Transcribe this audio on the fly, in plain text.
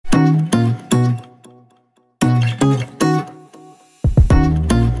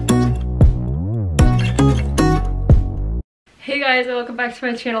guys, and welcome back to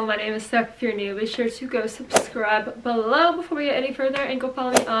my channel. My name is Steph. If you're new, be sure to go subscribe below before we get any further, and go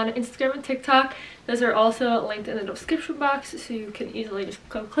follow me on Instagram and TikTok. Those are also linked in the description box, so you can easily just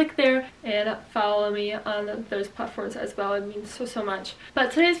go click there and follow me on those platforms as well. It means so much.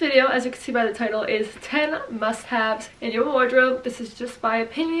 But today's video, as you can see by the title, is 10 must-haves in your wardrobe. This is just my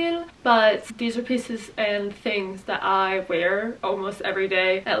opinion, but these are pieces and things that I wear almost every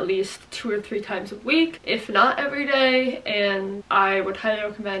day, at least 2 or 3 times a week, if not every day, and I would highly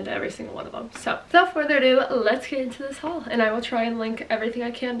recommend every single one of them. So without further ado, let's get into this haul, and I will try and link everything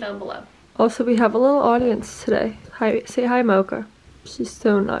I can down below. Also, we have a little audience today. Hi, say hi, Mocha. She's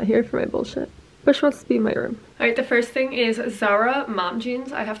so not here for my bullshit, but she wants to be in my room. Alright, the first thing is Zara mom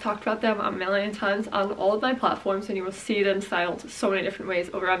jeans. I have talked about them a million times on all of my platforms, and you will see them styled so many different ways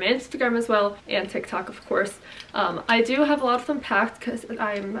over on my Instagram as well, and TikTok, of course. I do have a lot of them packed because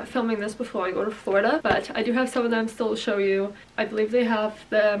I'm filming this before I go to Florida, but I do have some of them still to show you. I believe they have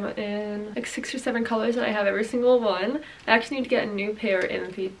them in like 6 or 7 colors, and I have every single one. I actually need to get a new pair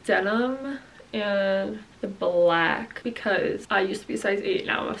in the denim and the black because I used to be a size 8,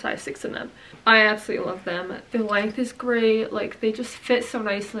 now I'm a size 6 in them. I absolutely love them. The length is great, like they just fit so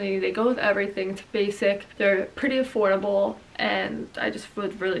nicely, they go with everything. It's basic, they're pretty affordable, and I just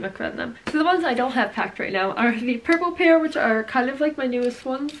would really recommend them. So the ones I don't have packed right now are the purple pair, which are kind of like my newest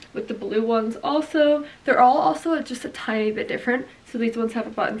ones, with the blue ones also. They're all also just a tiny bit different. So these ones have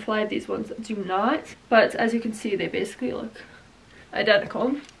a button fly, these ones do not, but as you can see, they basically look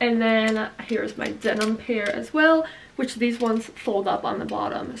identical. And then here's my denim pair as well, which these ones fold up on the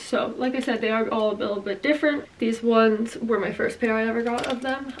bottom. So like I said, they are all a little bit different. These ones were my first pair I ever got of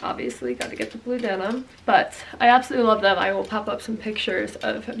them. Obviously got to get the blue denim, but I absolutely love them. I will pop up some pictures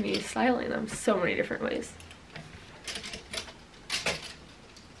of me styling them so many different ways.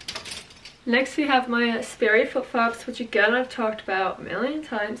 Next we have my Sperry flip-flops, which again I've talked about a million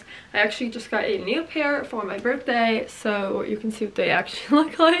times. I actually just got a new pair for my birthday, so you can see what they actually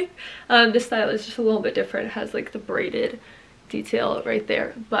look like. This style is just a little bit different. It has like the braided detail right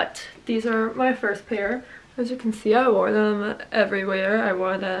there, but these are my first pair. As you can see, I wore them everywhere. I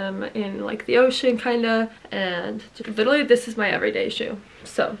wore them in like the ocean kinda, and literally this is my everyday shoe.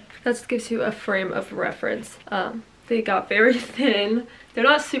 So that just gives you a frame of reference. They got very thin. They're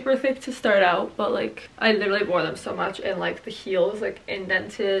not super thick to start out, but like I literally wore them so much, and like the heel is like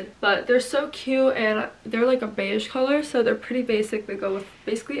indented, but they're so cute, and they're like a beige color, so they're pretty basic. They go with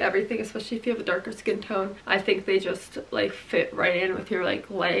basically everything, especially if you have a darker skin tone. I think they just like fit right in with your like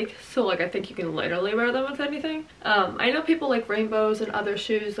leg, so like I think you can literally wear them with anything. I know people like rainbows and other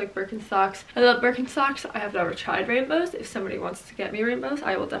shoes like Birkenstocks. I love Birkenstocks. I have never tried rainbows. If somebody wants to get me rainbows,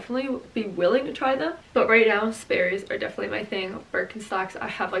 I will definitely be willing to try them, but right now Sperry's are definitely my thing. Birkenstocks, I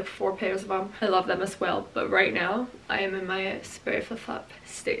have like 4 pairs of them. I love them as well, but right now I am in my Sperry flip-flop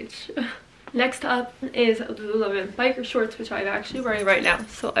stage. Next up is Lululemon biker shorts, which I'm actually wearing right now,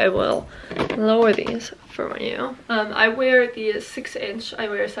 so I will lower these for you. I wear the 6-inch. I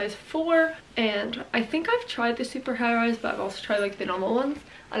wear a size 4, and I think I've tried the super high rise, but I've also tried like the normal ones.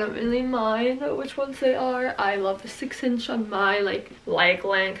 I don't really mind which ones they are. I love the 6-inch on my like leg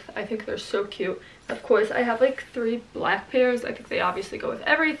length. I think they're so cute. Of course, I have like 3 black pairs. I think they obviously go with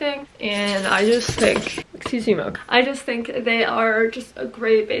everything, and I just think, excuse me, Mocha, I just think they are just a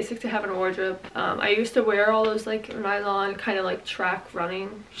great basic to have in a wardrobe. I used to wear all those like nylon kind of like track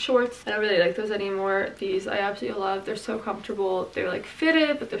running shorts. I don't really like those anymore. These I absolutely love. They're so comfortable. They're like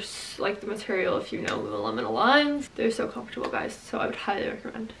fitted, but they're like the material, if you know Lululemon aligns, they're so comfortable, guys, so I would highly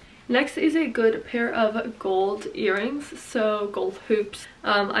recommend. Next is a good pair of gold earrings, so gold hoops.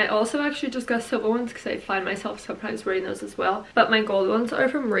 I also actually just got silver ones because I find myself sometimes wearing those as well. But my gold ones are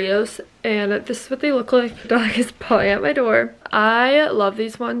from Rios, and this is what they look like. The dog is pawing at my door. I love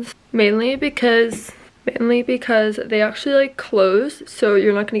these ones mainly because they actually like close, so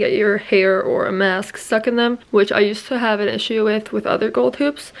you're not gonna get your hair or a mask stuck in them, which I used to have an issue with other gold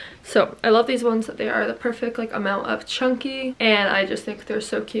hoops. So I love these ones. They are the perfect like amount of chunky, and I just think they're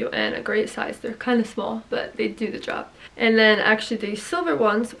so cute and a great size. They're kind of small, but they do the job. And then actually the silver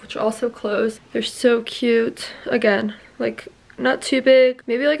ones, which also close, they're so cute. Again, like not too big,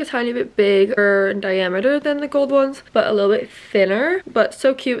 maybe like a tiny bit bigger in diameter than the gold ones, but a little bit thinner, but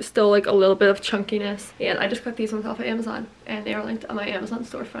so cute, still like a little bit of chunkiness. And I just got these ones off of Amazon, and they are linked on my Amazon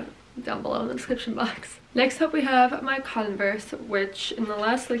storefront down below in the description box. Next up we have my Converse, which in the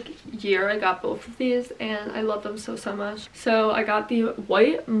last like year I got both of these, and I love them so much. So I got the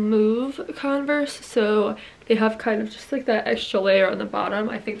white Move Converse, so they have kind of just like that extra layer on the bottom.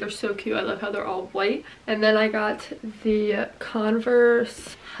 I think they're so cute. I love how they're all white. And then I got the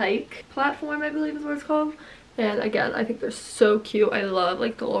Converse Hike platform, I believe is what it's called. And again, I think they're so cute. I love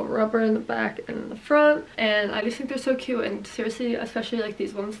like the little rubber in the back and in the front, and I just think they're so cute. And seriously, especially like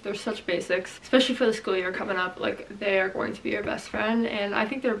these ones, they're such basics, especially for the school year coming up. Like, they are going to be your best friend, and I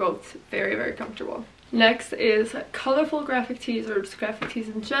think they're both very, very comfortable. Next is colorful graphic tees, or just graphic tees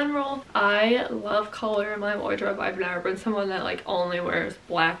in general. I love color in my wardrobe. I've never been someone that like only wears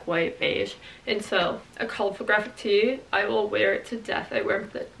black, white, beige, and so a colorful graphic tee, I will wear it to death. I wear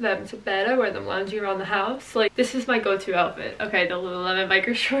them to bed, I wear them lounging around the house. Like, this is my go-to outfit. Okay, the Lululemon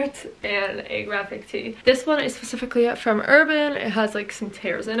biker shorts and a graphic tee. This one is specifically from Urban. It has like some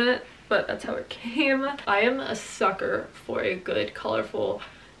tears in it, but that's how it came. I am a sucker for a good, colorful,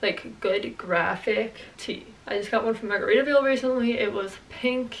 like good graphic tee. I just got one from Margaritaville recently. It was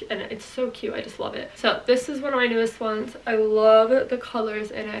pink and it's so cute. I just love it. So this is one of my newest ones. I love the colors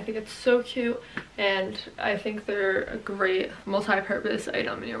in it. I think it's so cute, and I think they're a great multi-purpose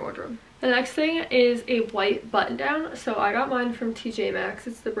item in your wardrobe. The next thing is a white button down. So I got mine from TJ Maxx.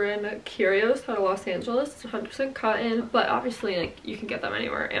 It's the brand Curios out of Los Angeles. It's 100% cotton, but obviously like you can get them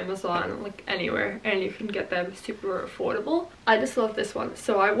anywhere, Amazon, like anywhere, and you can get them super affordable. I just love this one.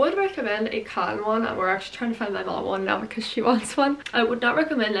 So I would recommend a cotton one. We're actually trying to find my mom one now because she wants one. I would not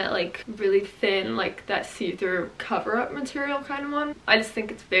recommend that like really thin, like that see-through cover-up material kind of one. I just think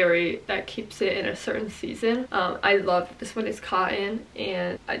it's that keeps it in a certain season. I love this one. Is cotton,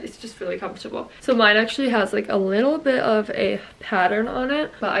 and it's just really comfortable. So mine actually has like a little bit of a pattern on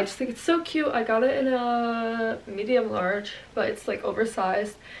it, but I just think it's so cute. I got it in a medium large, but it's like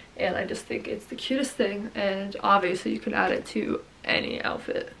oversized, and I just think it's the cutest thing, and obviously you can add it to any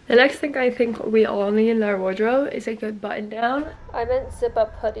outfit. The next thing I think we all need in our wardrobe is a good button down. I meant zip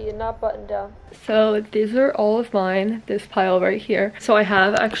up hoodie and not button down. So these are all of mine, this pile right here. So I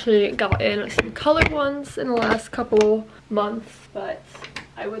have actually gotten some colored ones in the last couple months, but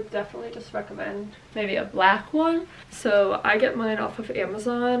I would definitely just recommend maybe a black one. So I get mine off of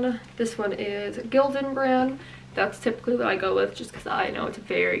Amazon. This one is Gildan brand. That's typically what I go with just because I know it's a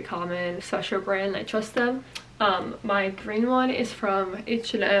very common sweatshirt brand. I trust them. My green one is from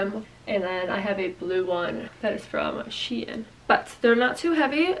H&M, and then I have a blue one that is from Shein. But they're not too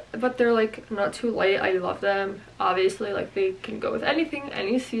heavy, but they're like not too light. I love them. Obviously, like they can go with anything,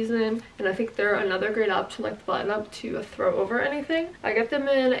 any season, and I think they're another great option, like the button up to throw over anything. I get them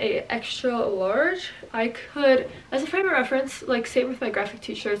in a extra large. I could, as a frame of reference, like same with my graphic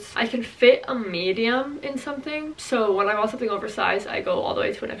t-shirts, I can fit a medium in something. So when I want something oversized, I go all the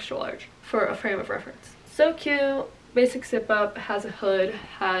way to an extra large for a frame of reference. So cute. Basic zip up, has a hood,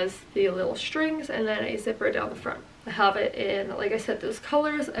 has the little strings, and then a zipper down the front. I have it in, like I said, those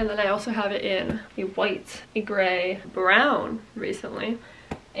colors, and then I also have it in a white, a gray, brown recently,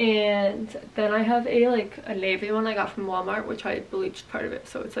 and then I have a navy one I got from Walmart, which I bleached part of it,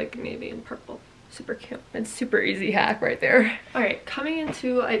 so it's like navy and purple. Super cute and super easy hack right there. All right, coming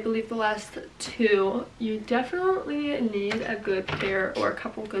into I believe the last two, you definitely need a good pair or a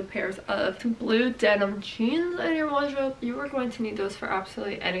couple good pairs of blue denim jeans in your wardrobe. You are going to need those for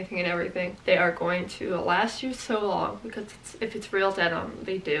absolutely anything and everything. They are going to last you so long because if it's real denim,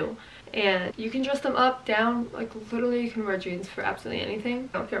 they do. And you can dress them up, down, like literally you can wear jeans for absolutely anything.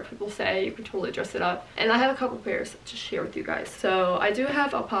 I don't care what people say, you can totally dress it up. And I have a couple pairs to share with you guys. So I do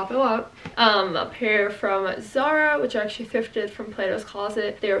have, I'll pop it up, a pair from Zara, which I actually thrifted from Plato's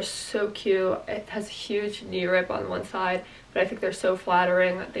Closet. They are so cute. It has a huge knee rip on one side, but I think they're so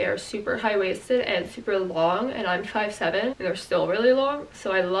flattering. They are super high-waisted and super long, and I'm 5'7", and they're still really long,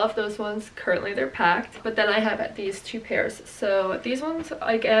 so I love those ones. Currently they're packed, but then I have these two pairs. So these ones,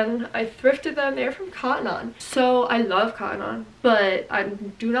 again, I thrifted them. They're from Cotton On, so I love Cotton On, but I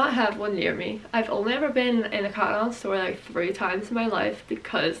do not have one near me. I've only ever been in a Cotton On store like 3 times in my life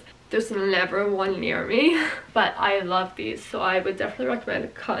because there's never one near me. But I love these, so I would definitely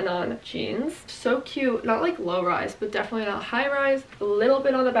recommend Cotton On jeans. So cute, not like low rise, but definitely not high rise. A little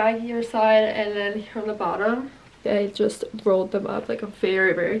bit on the baggier side, and then here on the bottom, I just rolled them up like a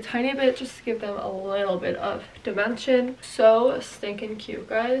very, very tiny bit just to give them a little bit of dimension. So stinking cute,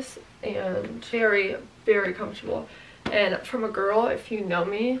 guys, and very, very comfortable. And from a girl, if you know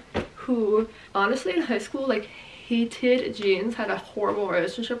me, who honestly in high school like hated jeans, had a horrible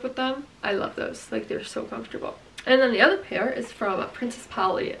relationship with them, I love those. Like, they're so comfortable. And then the other pair is from Princess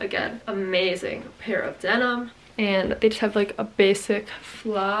Polly. Again, amazing pair of denim, and they just have like a basic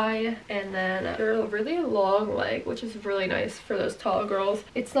fly, and then they're a really long leg, which is really nice for those tall girls.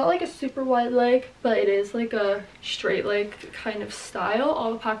 It's not like a super wide leg, but it is like a straight leg kind of style.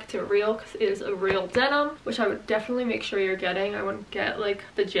 All the pockets are real because it is a real denim, which I would definitely make sure you're getting. I wouldn't get like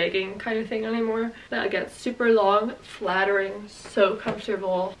the jegging kind of thing anymore. But again, super long, flattering, so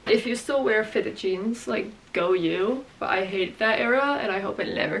comfortable. If you still wear fitted jeans, like go you, but I hate that era and I hope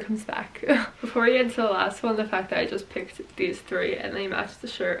it never comes back. Before we get into the last one, the fact that I just picked these three and they match the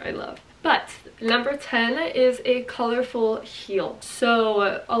shirt, I love. But number 10 is a colorful heel.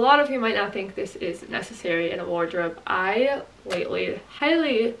 So a lot of you might not think this is necessary in a wardrobe. I lately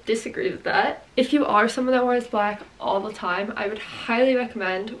highly disagree with that. If you are someone that wears black all the time, I would highly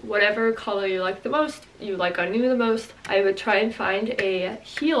recommend whatever color you like the most, you like on you the most, I would try and find a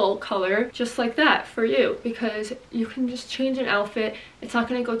heel color just like that for you, because you can just change an outfit. It's not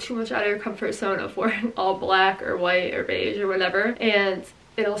going to go too much out of your comfort zone of wearing all black or white or beige or whatever, and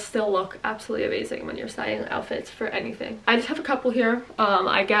it'll still look absolutely amazing when you're styling outfits for anything. I just have a couple here.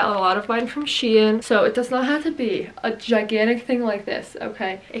 I get a lot of mine from Shein, so it does not have to be a gigantic thing like this,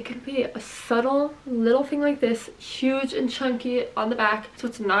 okay? It could be a subtle little thing like this, huge and chunky on the back, so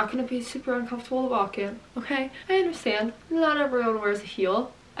it's not going to be super uncomfortable to walk in, okay? I understand not everyone wears a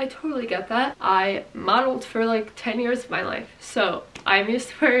heel. I totally get that. I modeled for like 10 years of my life, so I'm used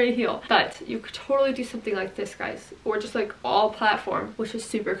to wearing a heel. But you could totally do something like this, guys, or just like all platform, which is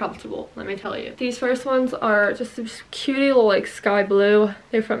super comfortable, let me tell you. These first ones are just this cutie little like sky blue.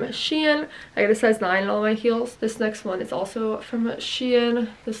 They're from Shein. I got a size 9 in all my heels. This next one is also from Shein.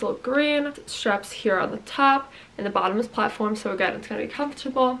 This little green, straps here on the top, and the bottom is platform, so again, it's gonna be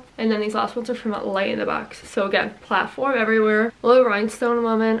comfortable. And then these last ones are from Light in the Box. So again, platform everywhere, a little rhinestone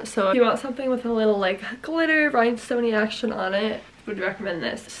moment. So if you want something with a little like glitter, rhinestoney action on it, would recommend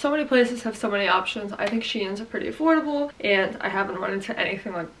this. So many places have so many options. I think Shein's are pretty affordable, and I haven't run into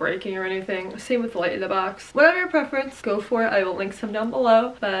anything like breaking or anything. Same with Light in the Box. Whatever your preference, go for it. I will link some down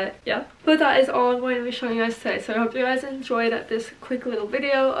below. But yeah, but that is all I'm going to be showing you guys today. So I hope you guys enjoyed this quick little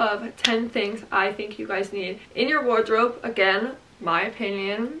video of 10 things I think you guys need in your wardrobe. Again, my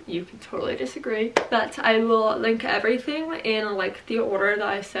opinion, you can totally disagree, but I will link everything in like the order that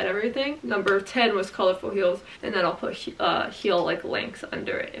I said everything. Number 10 was colorful heels, and then I'll put heel like links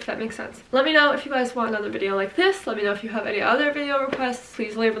under it, if that makes sense. Let me know if you guys want another video like this. Let me know if you have any other video requests.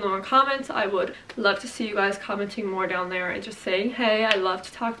 Please leave them in the comments. I would love to see you guys commenting more down there and just saying hey. I love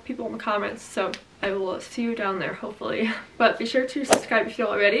to talk to people in the comments, so I will see you down there, hopefully. But be sure to subscribe if you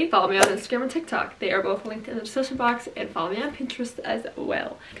don't already. Follow me on Instagram and TikTok. They are both linked in the description box. And follow me on Pinterest as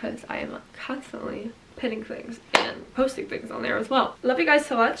well, because I am constantly pinning things and posting things on there as well. Love you guys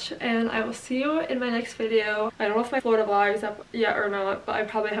so much, and I will see you in my next video. I don't know if my Florida vlog is up yet or not, but I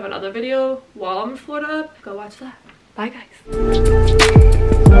probably have another video while I'm in Florida up. Go watch that. Bye, guys.